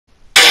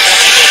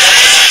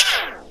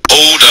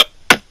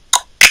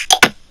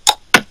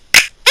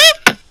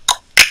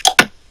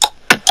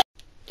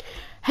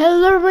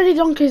everybody,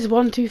 Donkeys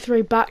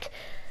 123 back.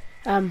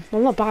 Well,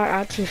 not back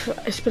actually.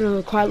 It's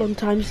been quite a long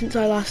time since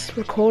I last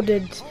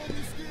recorded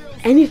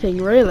anything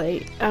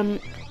really.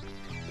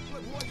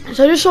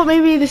 So I just thought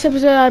maybe this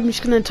episode I'm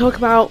just gonna talk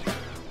about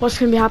what's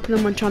gonna be happening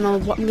on my channel,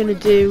 what I'm gonna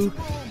do.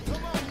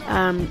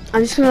 I'm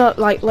just gonna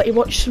let you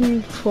watch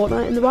some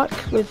Fortnite in the back.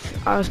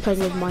 I was playing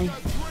with my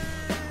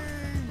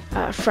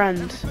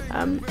friend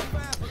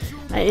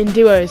in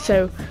duo.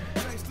 So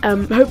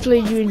hopefully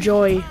you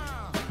enjoy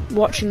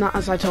watching that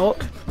as I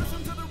talk.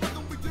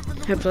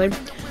 Hopefully.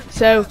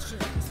 So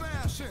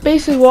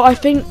basically what I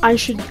think I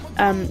should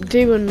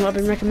do, and what I've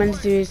been recommended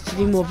to do, is to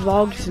do more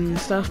vlogs and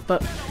stuff,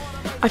 but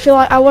I feel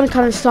like I want to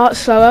kind of start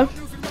slower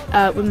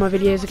with my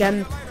videos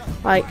again,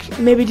 like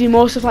maybe do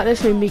more stuff like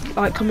this, maybe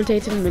like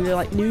commentating, maybe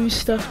like news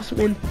stuff or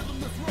something.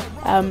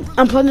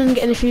 I'm planning on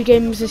getting a few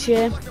games this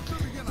year,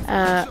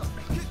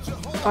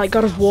 like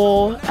God of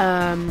War,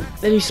 the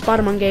new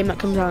Spider-Man game that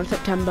comes out in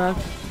September,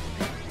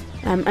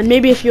 and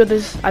maybe a few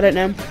others. I don't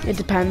know, it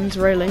depends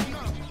really.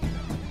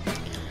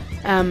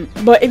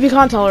 But if you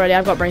can't tell already,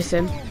 I've got braces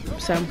in,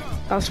 so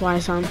that's why I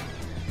sound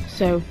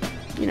so,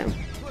 you know,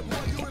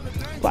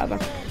 whatever.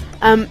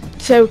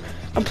 So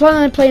I'm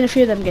planning on playing a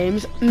few of them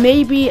games.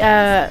 Maybe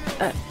hi!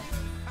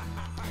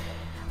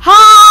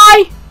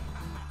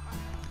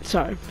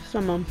 Sorry, it's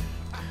my mum.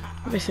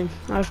 Obviously,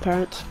 I have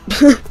parents.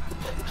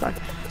 Sorry.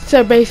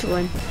 So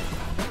basically,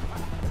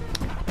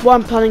 what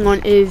I'm planning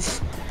on is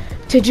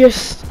to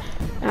just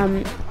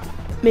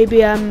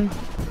maybe I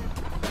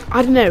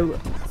don't know,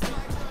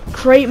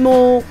 create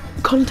more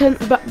content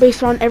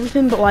based around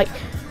everything, but like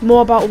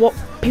more about what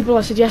people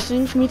are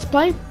suggesting for me to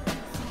play,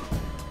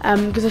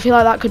 because I feel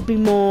like that could be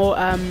more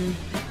I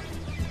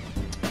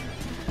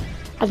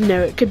don't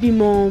know, it could be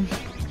more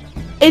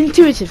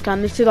intuitive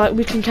kind of, so like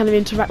we can kind of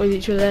interact with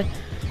each other.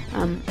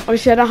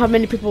 Obviously I don't have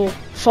many people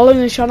following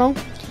this channel.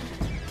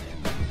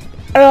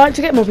 I'd like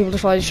to get more people to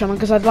follow this channel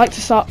because I'd like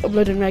to start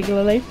uploading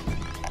regularly.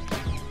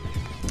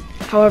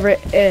 However,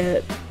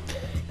 it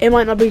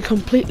might not be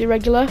completely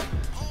regular.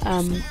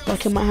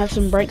 Like I might have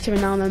some breaks every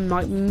now and then,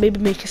 like maybe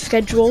make a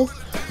schedule,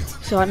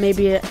 so like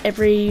maybe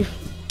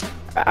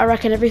I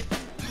reckon every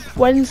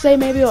Wednesday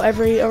maybe, or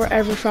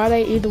every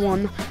Friday, either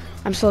one.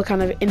 I'm still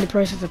kind of in the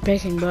process of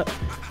picking, but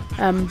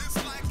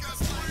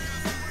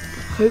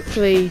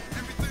hopefully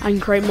I can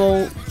create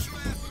more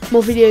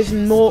videos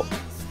and more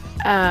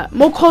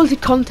quality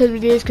content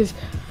videos, because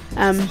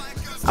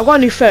I've got a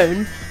new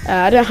phone.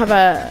 I don't have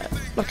a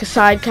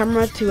side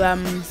camera to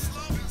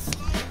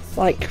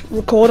like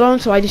record on,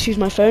 so I just use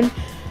my phone,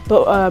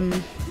 but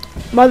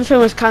my other phone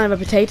was kind of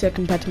a potato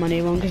compared to my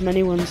new one, because my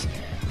new one's,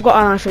 I've got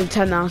an iPhone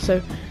 10 now,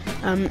 so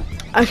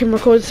I can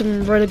record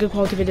some really good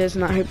quality videos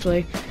and that,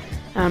 hopefully,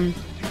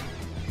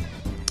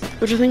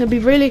 which I think would be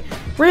really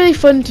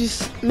fun, to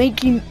just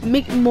make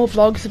more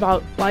vlogs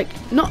about, like,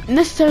 not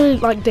necessarily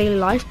like daily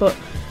life, but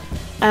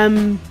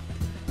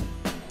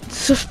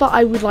stuff that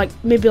I would like,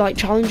 maybe like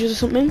challenges or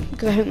something,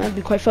 because I think that'd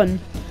be quite fun.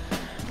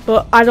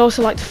 But I'd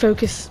also like to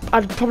focus,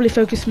 I'd probably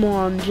focus more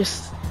on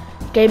just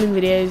gaming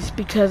videos,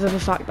 because of the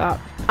fact that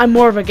I'm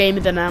more of a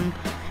gamer than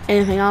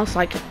anything else.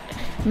 Like,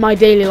 my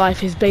daily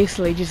life is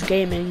basically just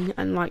gaming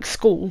and like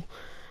school,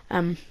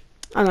 and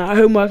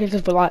homework and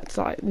stuff, but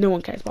like no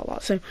one cares about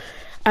that. So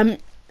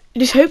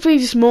just hopefully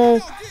just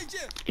more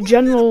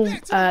general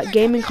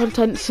gaming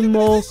content, some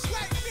more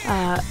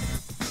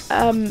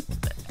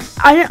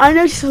I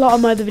noticed a lot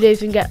of my other videos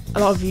didn't get a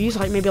lot of views,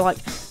 like maybe like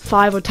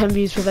 5 or 10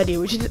 views per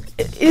video, which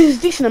is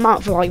a decent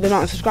amount for like the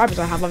amount of subscribers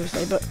I have,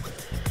 obviously, but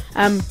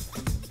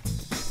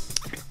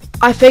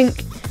I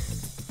think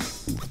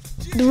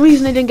the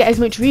reason they didn't get as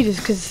much views is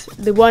because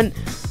they weren't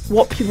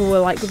what people were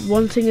like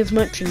wanting as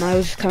much, and I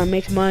was kind of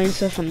making my own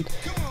stuff, and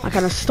I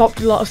kind of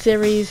stopped a lot of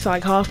series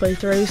like halfway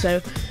through, so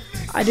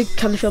I did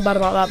kind of feel bad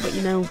about that. But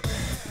you know,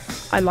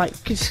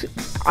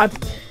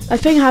 a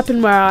thing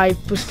happened where I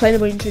was playing a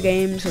bunch of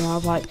games, and I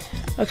was like,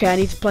 okay, I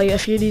need to play a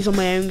few of these on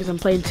my own, because I'm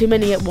playing too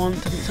many at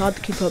once and it's hard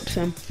to keep up.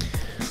 So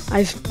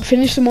I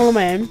finished them all on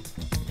my own.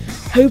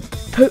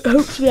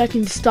 Hopefully I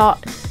can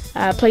start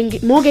playing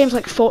more games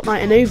like Fortnite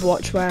and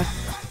Overwatch, where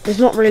there's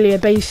not really a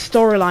base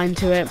storyline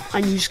to it,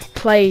 and you just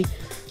play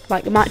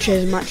like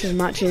matches and matches and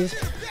matches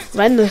with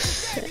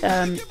endless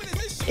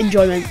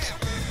enjoyment.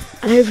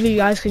 And hopefully you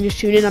guys can just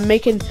tune in.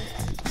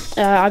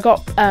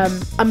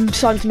 I'm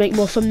starting to make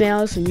more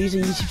thumbnails and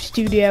using YouTube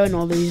Studio and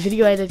all these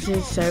video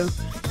editors, so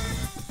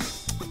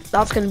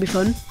that's going to be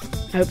fun,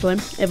 hopefully,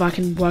 if I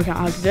can work out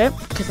how to do it,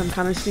 because I'm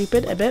kind of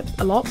stupid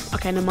a lot,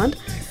 okay, never mind.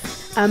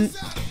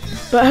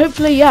 But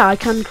hopefully, yeah, I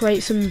can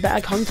create some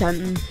better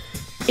content, and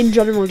in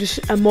general, just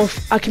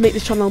I can make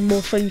this channel a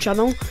more fun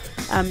channel,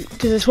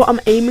 because it's what I'm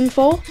aiming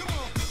for.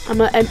 I'm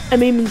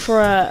aiming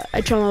for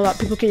a channel that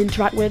people can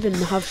interact with and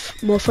have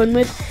more fun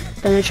with,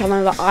 than a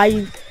channel that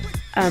I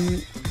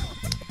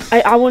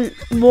want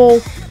more,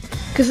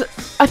 because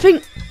I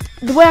think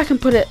the way I can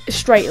put it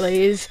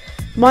straightly is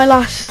my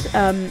last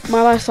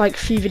like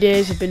few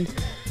videos have been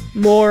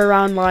more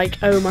around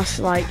like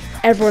like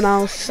everyone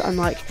else, and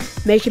like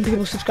making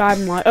people subscribe,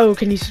 and like, oh,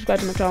 can you subscribe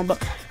to my channel?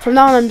 But from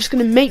now on I'm just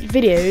gonna make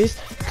videos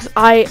because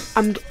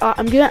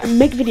I'm gonna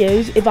make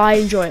videos if I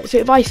enjoy it. So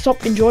if I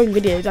stop enjoying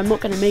videos, I'm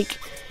not gonna make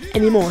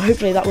any more.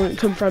 Hopefully that won't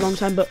come for a long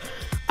time, but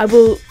I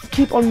will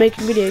keep on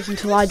making videos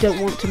until I don't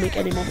want to make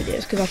any more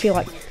videos, because I feel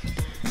like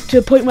to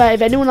a point where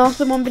if anyone asks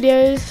them on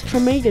videos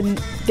from me, then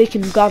they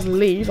can gladly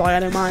leave. Like, I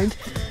don't mind.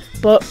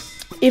 But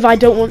if I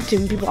don't want to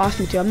and people ask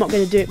me to, I'm not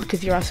going to do it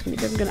because you're asking me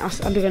to.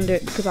 I'm going to do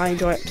it because I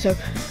enjoy it. So I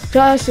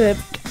feel like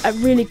that's a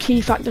really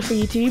key factor for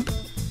YouTube.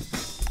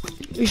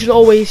 You should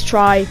always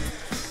try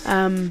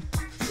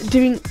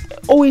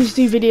always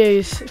do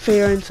videos for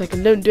your own sake,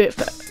 and don't do it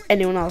for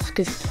anyone else,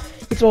 because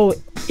it's all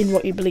in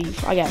what you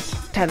believe, I guess,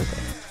 technically,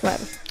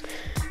 whatever.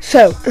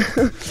 So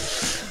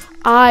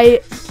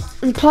I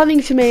am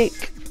planning to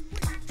make,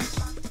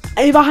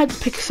 if I had to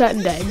pick a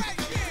certain day,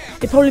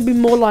 it'd probably be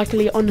more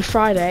likely on the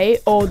Friday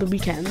or the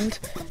weekend,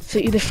 so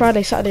either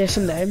Friday, Saturday or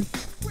Sunday,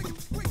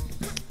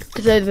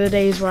 because those are the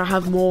days where I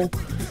have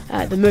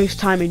the most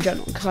time in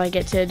general, because I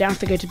don't have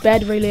to go to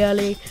bed really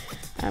early.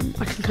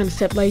 I can kind of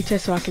stay up later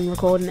so I can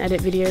record and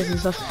edit videos and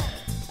stuff.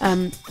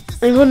 And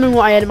if you're wondering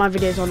what I edit my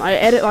videos on, I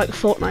edit like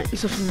Fortnite and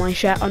stuff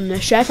on the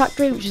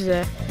SHAREfactory, which is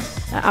a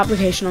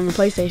application on the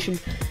PlayStation.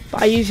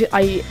 But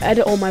I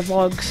edit all my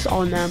vlogs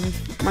on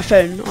my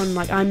phone, on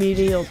like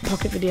iMovie or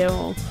Pocket Video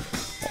or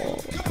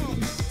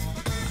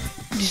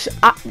just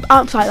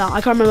apps like that.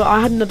 I can't remember. I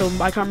had another one,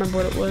 but I can't remember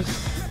what it was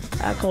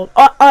called.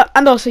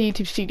 And also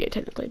YouTube Studio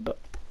technically, but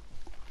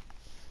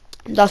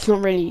that's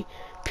not really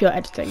pure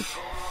editing.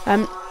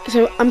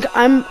 So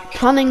I'm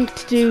planning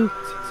to do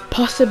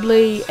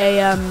possibly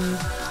a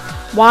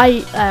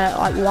why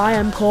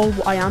I'm called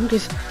what I am,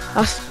 because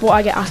that's what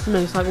I get asked the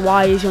most. Like,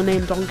 why is your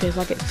name Donkers?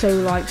 Like, it's so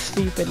like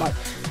stupid. Like,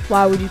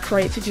 why would you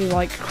create such a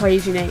like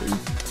crazy name?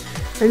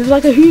 And there's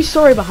like a huge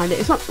story behind it.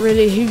 It's not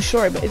really a huge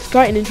story, but it's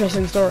quite an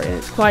interesting story, and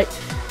it's quite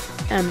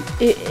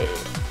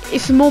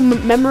it's more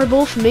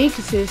memorable for me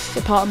because it's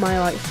a part of my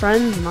like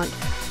friends, and like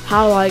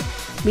how like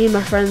me and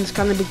my friends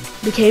kind of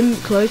became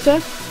closer.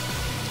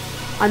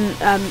 And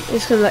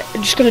it's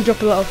just gonna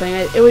drop a little thing.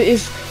 It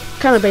is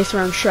kind of based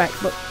around Shrek,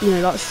 but you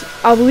know,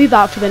 I'll leave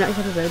that for the next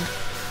episode.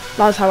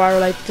 That's how I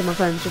related to my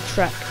friends with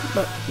Shrek,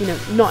 but you know,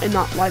 not in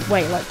that like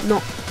way. Like,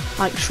 not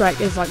like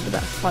Shrek is like the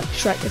best. Like,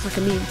 Shrek is like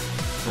a meme.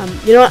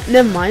 You know what?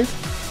 Never mind.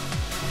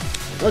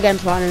 We'll get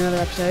into that in another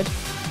episode.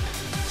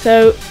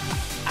 So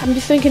I'm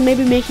just thinking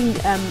maybe making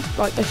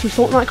like a few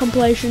Fortnite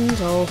compilations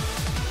or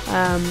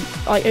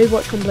like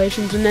Overwatch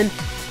compilations, and then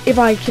if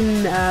I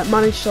can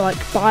manage to like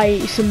buy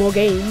some more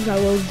games, I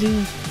will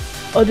do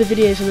other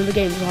videos on other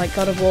games like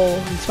God of War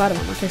and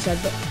Spider-Man, like I said.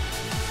 But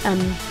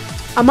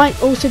I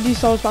might also do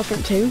Star Wars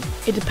Battlefront 2.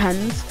 It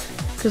depends,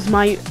 because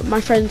my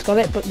friends got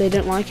it, but they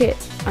don't like it,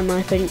 and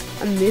they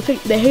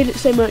think they hate it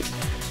so much,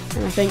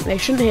 and I think they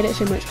shouldn't hate it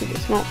so much because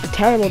it's not a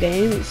terrible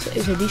game. It's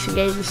a decent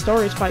game. The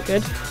story is quite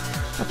good.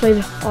 I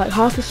played like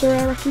half the story,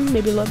 I reckon,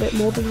 maybe a little bit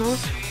more than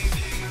half.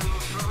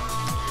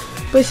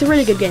 But it's a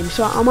really good game,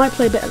 so I might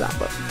play a bit of that,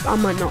 but I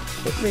might not.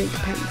 It really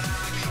depends.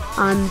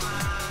 And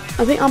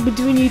I think I'll be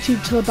doing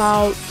YouTube till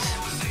about,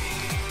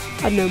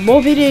 I don't know,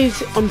 more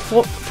videos on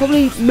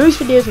probably most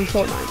videos on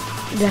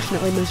Fortnite.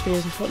 Definitely most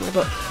videos on Fortnite,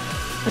 but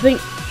I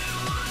think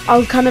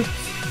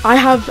I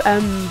have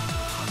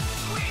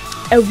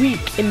a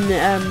week in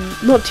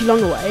not too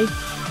long away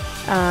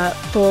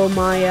for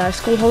my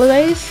school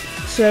holidays,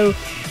 so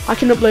I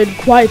can upload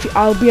quite a few.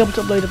 I'll be able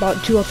to upload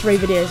about 2 or 3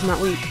 videos in that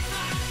week.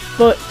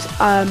 But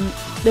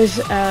there's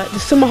the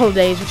summer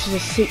holidays, which is a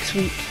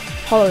 6-week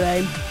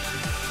holiday,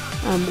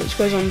 which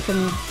goes on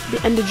from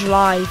the end of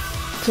July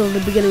till the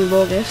beginning of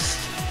August.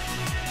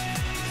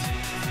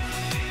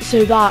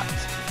 So that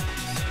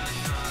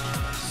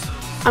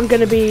I'm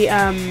gonna be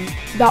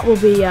that will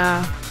be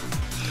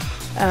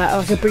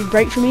like a big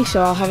break for me.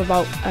 So I'll have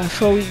about a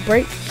 4-week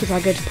break because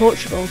I go to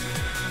Portugal,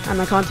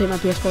 and I can't take my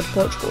PS4 to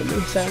Portugal with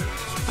me. So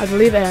I will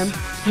leave it here.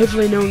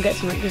 Hopefully no one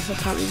gets me, because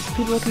apparently there's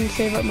people that can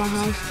stay at my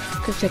house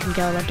because they're taking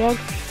care of their dog.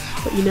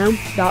 But you know,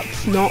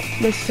 that's not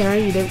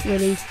necessary. You don't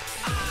really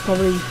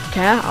probably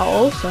care at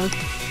all. So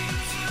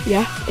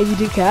yeah, if you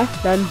do care,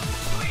 then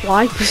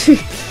why?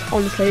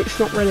 Honestly, it's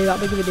not really that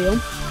big of a deal.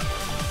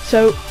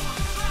 So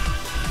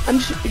I'm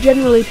just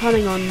generally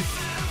planning on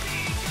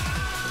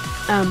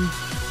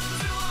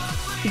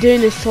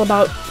doing this till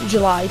about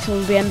July,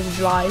 till the end of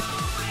July,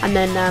 and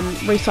then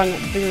restarting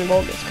at the beginning of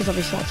August, because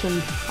obviously that's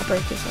when I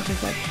break this, like I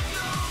said.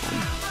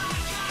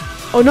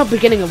 Or not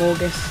beginning of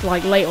August,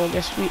 like late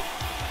August. We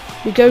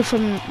go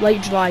from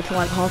late July to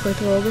like halfway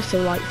through August,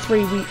 so like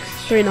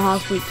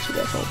 3.5 weeks we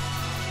go for.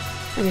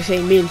 And you see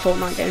me and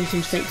Fortnite getting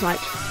some sick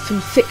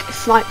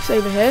snipes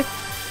over here,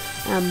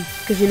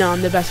 because you know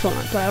I'm the best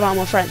Fortnite player. Around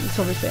my friends,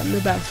 obviously I'm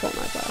the best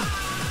Fortnite player.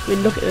 I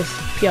mean, look at this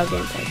PR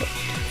gameplay. But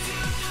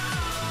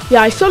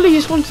yeah, I solely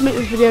just wanted to make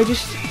this video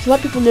just to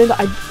let people know that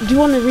I do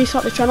want to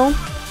restart the channel,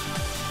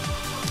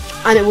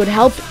 and it would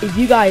help if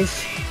you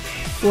guys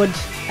would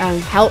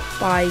help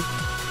by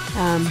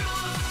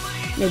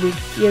maybe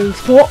giving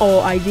support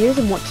or ideas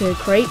on what to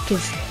create,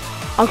 because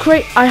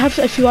I have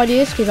a few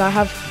ideas, because I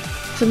have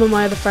some of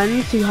my other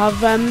friends who have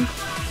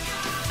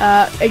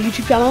a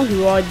YouTube channel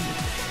who are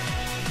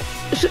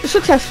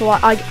successful,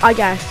 I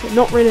guess.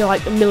 Not really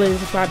like a million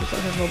subscribers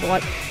successful, but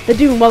like they're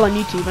doing well on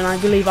YouTube, and I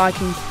believe I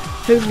can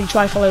hopefully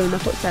try following their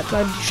footsteps.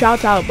 I'd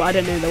shout out, but I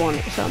don't know if they want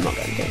it, so I'm not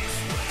going to.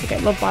 Okay,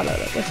 love by Lola.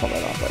 Let's follow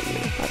that, but you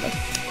know, whatever.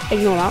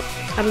 Ignore that.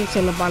 I didn't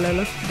say love by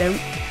Lola. Don't.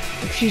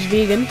 If she's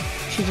vegan,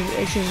 she's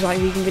like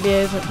vegan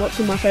videos, like what's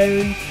on my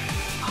phone,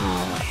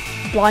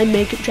 blind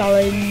makeup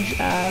challenge,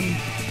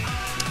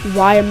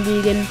 why I'm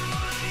vegan.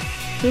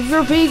 So if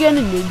you're vegan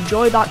and you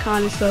enjoy that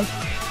kind of stuff,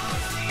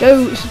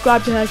 go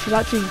subscribe to her. She's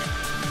actually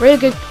a really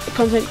good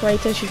content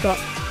creator. She's got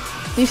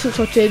decent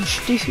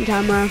footage, decent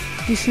camera,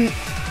 decent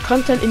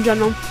content in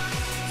general.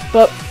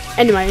 But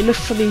anyway, enough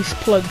for these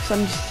plugs.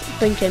 I'm just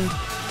thinking,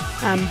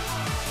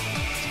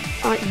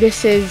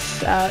 this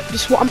is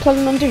just what I'm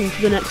planning on doing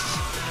for the next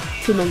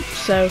 2 months.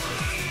 So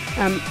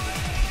I'm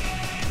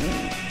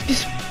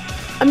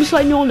just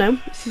letting you all know.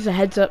 This is a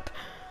heads up.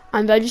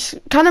 And I just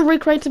kind of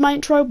recreated my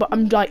intro, but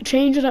I'm like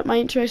changing up my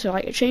intro. So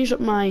like I changed up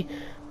my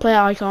player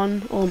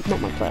icon, or not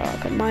my player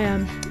icon, my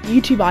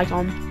YouTube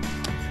icon,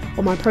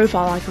 or my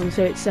profile icon.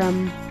 So it's a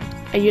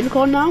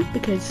unicorn now,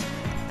 because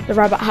the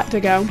rabbit had to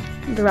go.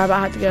 The rabbit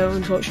had to go,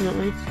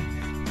 unfortunately.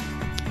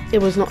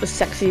 It was not as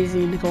sexy as the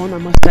unicorn, I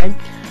must say.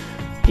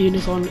 The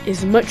unicorn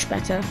is much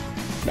better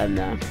than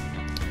the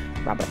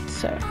rabbit.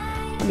 So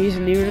I'm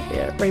using the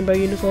rainbow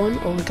unicorn,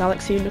 or the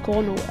galaxy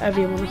unicorn, or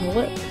whatever you want to call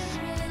it.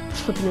 It's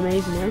flipping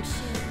amazing now.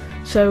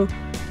 So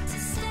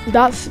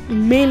that's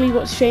mainly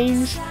what's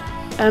changed.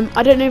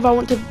 I don't know if I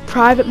want to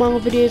private my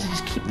videos or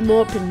just keep them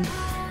up, and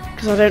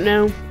because I don't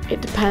know, it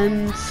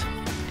depends.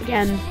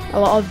 Again, a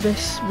lot of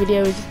this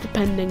video is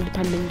depending,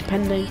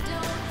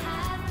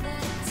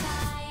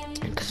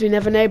 because we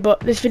never know. But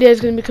this video is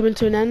going to be coming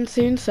to an end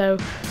soon, so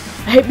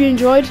I hope you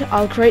enjoyed.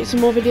 I'll create some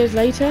more videos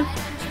later,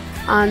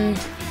 and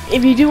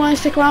if you do want to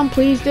stick around,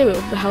 please do. It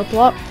will help a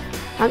lot.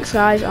 Thanks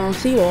guys, and I'll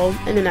see you all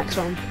in the next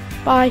one.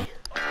 Bye.